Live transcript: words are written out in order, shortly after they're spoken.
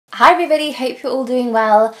Hi everybody, hope you're all doing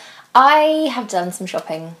well. I have done some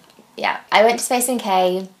shopping. Yeah, I went to Space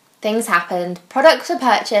NK, things happened, products were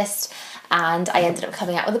purchased, and I ended up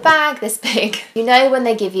coming out with a bag this big. You know when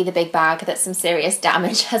they give you the big bag that some serious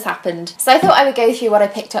damage has happened. So I thought I would go through what I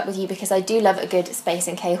picked up with you because I do love a good Space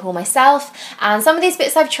NK haul myself, and some of these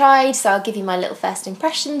bits I've tried, so I'll give you my little first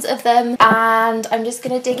impressions of them, and I'm just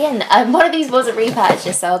gonna dig in. One of these was a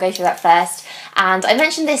repurchase, so I'll go through that first. And I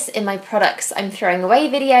mentioned this in my products I'm throwing away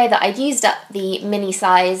video that I'd used up the mini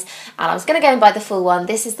size and I was going to go and buy the full one.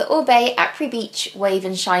 This is the Oribe Apres Beach Wave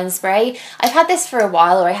and Shine Spray. I've had this for a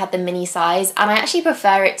while, or I had the mini size, and I actually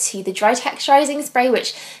prefer it to the dry texturizing spray,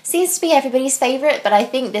 which seems to be everybody's favourite, but I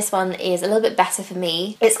think this one is a little bit better for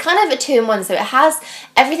me. It's kind of a 2-in-1, so it has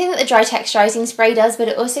everything that the dry texturizing spray does, but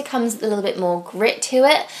it also comes with a little bit more grit to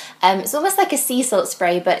it. It's almost like a sea salt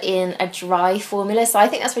spray, but in a dry formula, so I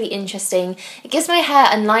think that's really interesting. It gives my hair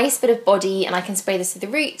a nice bit of body, and I can spray this to the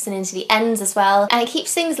roots and into the ends as well, and it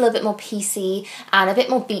keeps things a little bit more piecey and a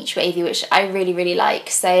bit more beach wavy, which I really like.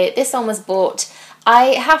 So this one was bought.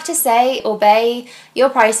 I have to say, Oribe, your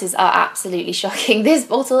prices are absolutely shocking. This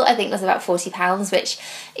bottle I think was about £40, which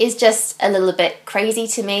is just a little bit crazy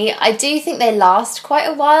to me. I do think they last quite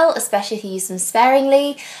a while, especially if you use them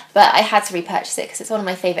sparingly, but I had to repurchase it because it's one of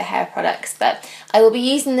my favourite hair products. But I will be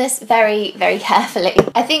using this very carefully.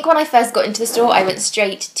 I think when I first got into the store, I went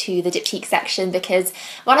straight to the Diptyque section because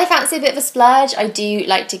when I fancy a bit of a splurge, I do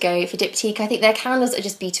like to go for Diptyque. I think their candles are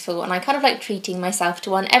just beautiful, and I kind of like treating myself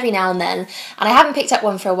to one every now and then, and I haven't picked up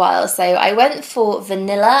one for a while, so I went for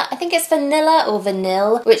Vanilla. I think it's Vanilla or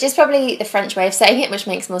Vanille, which is probably the French way of saying it, which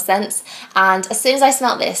makes more sense. And as soon as I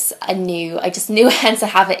smelled this, I just knew when to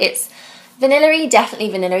have it. It's vanilla-y, definitely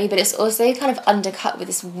vanilla-y, but it's also kind of undercut with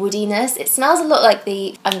this woodiness. It smells a lot like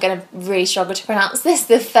the, I'm gonna really struggle to pronounce this,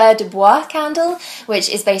 the Feu de Bois candle, which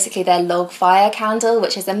is basically their log fire candle,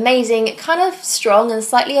 which is amazing, kind of strong and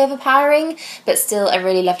slightly overpowering, but still a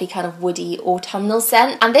really lovely kind of woody autumnal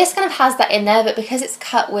scent. And this kind of has that in there, but because it's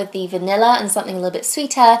cut with the vanilla and something a little bit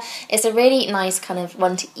sweeter, it's a really nice kind of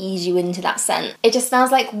one to ease you into that scent. It just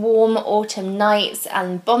smells like warm autumn nights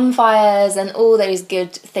and bonfires and all those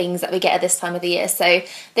good things that we get at this time of the year. So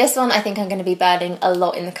this one I think I'm going to be burning a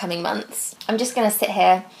lot in the coming months. I'm just going to sit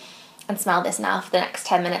here and smell this now for the next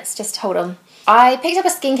 10 minutes. Just hold on. I picked up a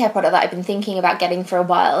skincare product that I've been thinking about getting for a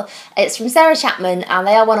while. It's from Chapman, and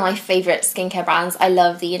they are one of my favourite skincare brands. I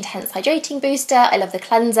love the Intense Hydrating Booster, I love the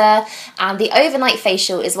cleanser, and the Overnight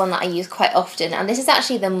Facial is one that I use quite often, and this is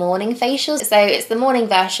actually the morning facial. So it's the morning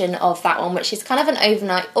version of that one, which is kind of an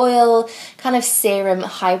overnight oil, kind of serum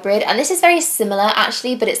hybrid, and this is very similar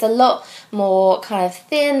actually, but it's a lot more kind of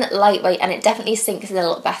thin, lightweight, and it definitely sinks in a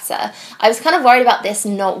lot better. I was kind of worried about this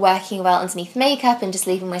not working well underneath makeup and just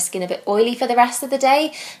leaving my skin a bit oily for the rest of the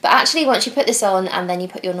day, but actually once you put this on and then you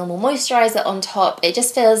put your normal moisturiser on top, it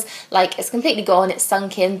just feels like it's completely gone, it's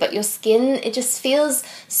sunk in, but your skin, it just feels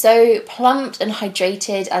so plumped and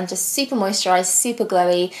hydrated and just super moisturised, super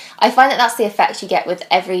glowy. I find that that's the effect you get with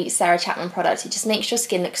every Chapman product. It just makes your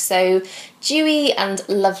skin look so dewy and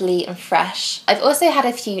lovely and fresh. I've also had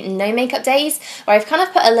a few no makeup days where I've kind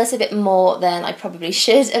of put a little bit more than I probably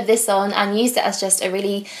should of this on and used it as just a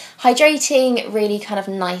really hydrating, really kind of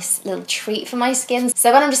nice little treat for my skin.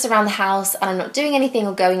 So when I'm just around the house and I'm not doing anything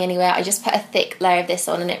or going anywhere, I just put a thick layer of this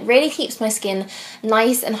on, and it really keeps my skin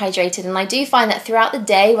nice and hydrated. And I do find that throughout the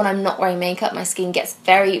day when I'm not wearing makeup, my skin gets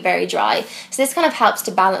very dry. So this kind of helps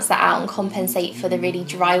to balance that out and compensate for the really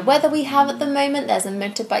dry weather we have at the moment. There's a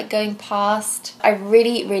motorbike going past. I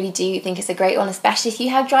really do think it's a great one, especially if you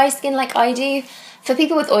have dry skin like I do. For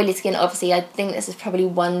people with oily skin, obviously, I think this is probably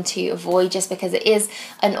one to avoid just because it is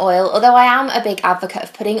an oil. Although I am a big advocate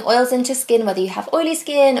of putting oils into skin, whether you have oily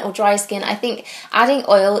skin or dry skin, I think adding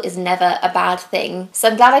oil is never a bad thing. So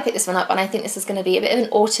I'm glad I picked this one up, and I think this is going to be a bit of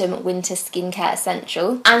an autumn-winter skincare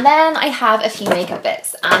essential. And then I have a few makeup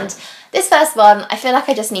bits, and this first one, I feel like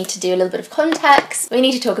I just need to do a little bit of context. We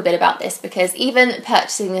need to talk a bit about this because even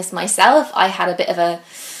purchasing this myself, I had a bit of a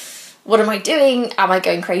what am I doing? Am I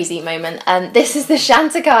going crazy moment? This is the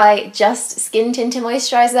Chantecaille Just Skin Tinted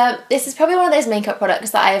Moisturiser. This is probably one of those makeup products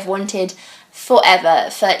that I have wanted forever,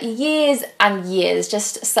 for years and years,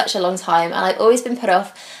 just such a long time, and I've always been put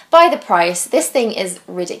off by the price. This thing is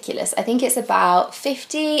ridiculous. I think it's about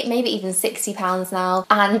 50, maybe even £60 now,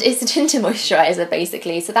 and it's a tinted moisturiser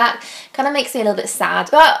basically, so that kind of makes me a little bit sad.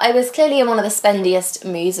 But I was clearly in one of the spendiest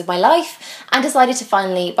moods of my life and decided to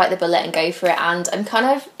finally bite the bullet and go for it, and I'm kind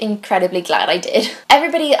of incredibly glad I did.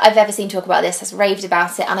 Everybody I've ever seen talk about this has raved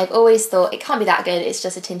about it, and I've always thought it can't be that good, it's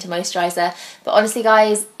just a tinted moisturiser, but honestly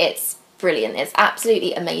guys, it's brilliant. It's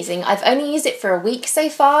absolutely amazing. I've only used it for a week so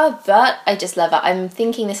far, but I just love it. I'm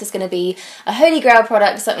thinking this is going to be a holy grail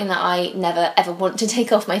product, something that I never ever want to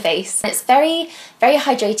take off my face. It's very, very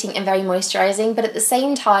hydrating and very moisturising, but at the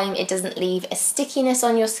same time it doesn't leave a stickiness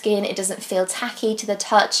on your skin. It doesn't feel tacky to the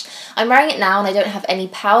touch. I'm wearing it now and I don't have any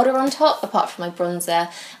powder on top apart from my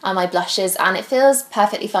bronzer and my blushes, and it feels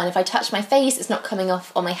perfectly fine. If I touch my face, it's not coming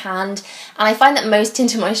off on my hand, and I find that most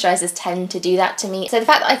tinted moisturisers tend to do that to me. So the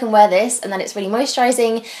fact that I can wear this and then it's really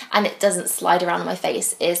moisturising and it doesn't slide around on my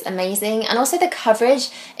face is amazing. And also the coverage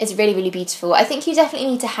is really, really beautiful. I think you definitely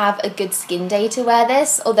need to have a good skin day to wear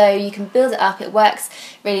this, although you can build it up. It works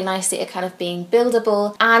really nicely at kind of being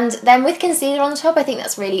buildable. And then with concealer on top, I think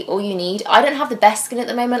that's really all you need. I don't have the best skin at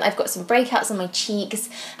the moment. I've got some breakouts on my cheeks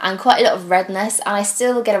and quite a lot of redness, and I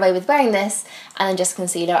still get away with wearing this and then just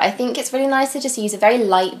concealer. I think it's really nice to just use a very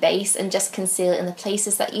light base and just conceal in the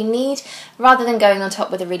places that you need, rather than going on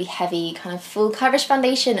top with a really heavy kind of full coverage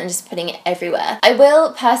foundation and just putting it everywhere. I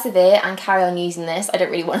will persevere and carry on using this. I don't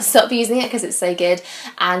really want to stop using it because it's so good,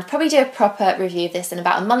 and probably do a proper review of this in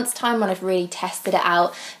about a month's time when I've really tested it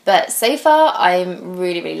out. But so far I'm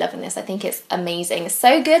really, really loving this. I think it's amazing.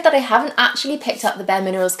 So good that I haven't actually picked up the Bare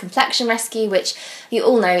Minerals Complexion Rescue, which you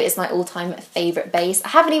all know is my all-time favourite base. I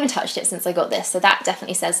haven't even touched it since I got this, so that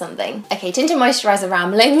definitely says something. Okay, tinted moisturiser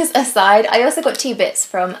ramblings aside, I also got two bits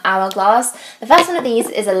from Hourglass. The first one of these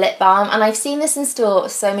is a lip balm, and I've seen this in store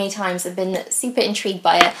so many times. I've been super intrigued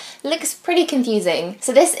by it. It looks pretty confusing.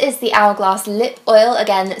 So this is the Hourglass lip oil,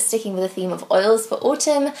 again sticking with the theme of oils for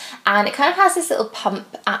autumn, and it kind of has this little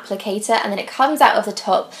pump applicator, and then it comes out of the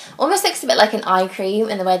top. Almost looks a bit like an eye cream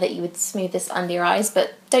in the way that you would smooth this under your eyes,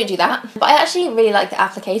 but don't do that. But I actually really like the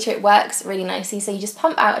applicator. It works really nicely. So you just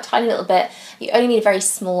pump out a tiny little bit. You only need a very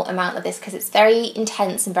small amount of this because it's very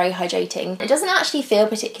intense and very hydrating. It doesn't actually feel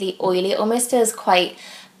particularly oily. It almost feels quite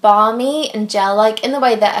balmy and gel-like in the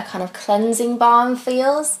way that a kind of cleansing balm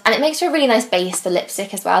feels, and it makes for a really nice base for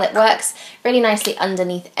lipstick as well. It works really nicely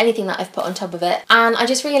underneath anything that I've put on top of it, and I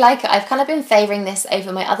just really like it. I've kind of been favouring this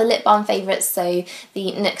over my other lip balm favourites, so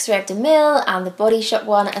the NUXE Reve de Miel and the Body Shop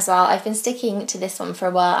one as well. I've been sticking to this one for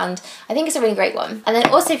a while and I think it's a really great one. And then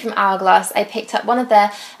also from Hourglass, I picked up one of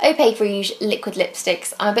their Opaque Rouge liquid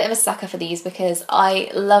lipsticks. I'm a bit of a sucker for these because I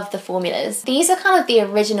love the formulas. These are kind of the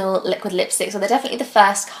original liquid lipsticks, or they're definitely the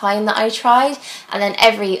first kind that I tried, and then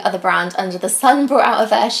every other brand under the sun brought out a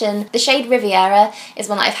version. The shade Riviera is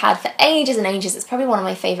one that I've had for ages and ages. It's probably one of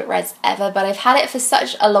my favourite reds ever, but I've had it for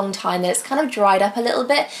such a long time that it's kind of dried up a little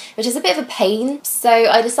bit, which is a bit of a pain. So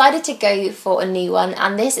I decided to go for a new one,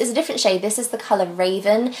 and this is a different shade. This is the colour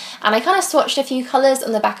Raven, and I kind of swatched a few colours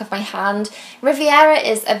on the back of my hand. Riviera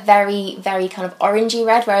is a very, very kind of orangey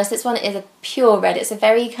red, whereas this one is a pure red. It's a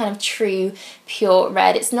very kind of true pure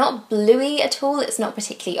red. It's not bluey at all. It's not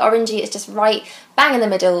particularly orangey. It's just right bang in the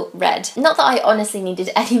middle red. Not that I honestly needed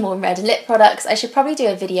any more red lip products. I should probably do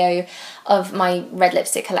a video of my red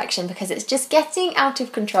lipstick collection because it's just getting out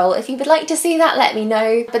of control. If you would like to see that, let me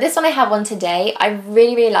know. But this one I have on today. I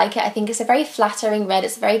really, really like it. I think it's a very flattering red.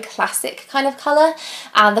 It's a very classic kind of colour,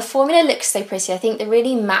 and the formula looks so pretty. I think the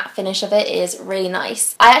really matte finish of it is really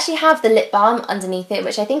nice. I actually have the lip balm underneath it,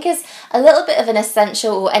 which I think is a little bit of an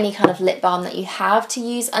essential, or any kind of lip balm that you have to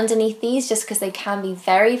use underneath these, just because they can be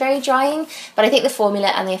very, very drying. But I think the formula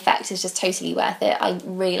and the effect is just totally worth it. I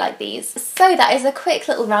really like these. So that is a quick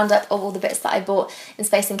little roundup of all the bits that I bought in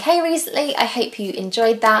Space NK recently. I hope you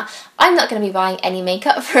enjoyed that. I'm not going to be buying any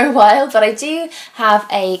makeup for a while, but I do have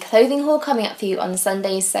a clothing haul coming up for you on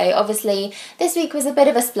Sunday, so obviously this week was a bit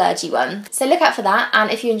of a splurgy one. So look out for that,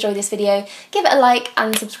 and if you enjoyed this video, give it a like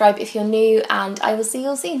and subscribe if you're new, and I will see you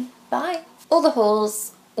all soon. Bye. All the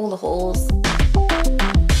hauls, all the hauls.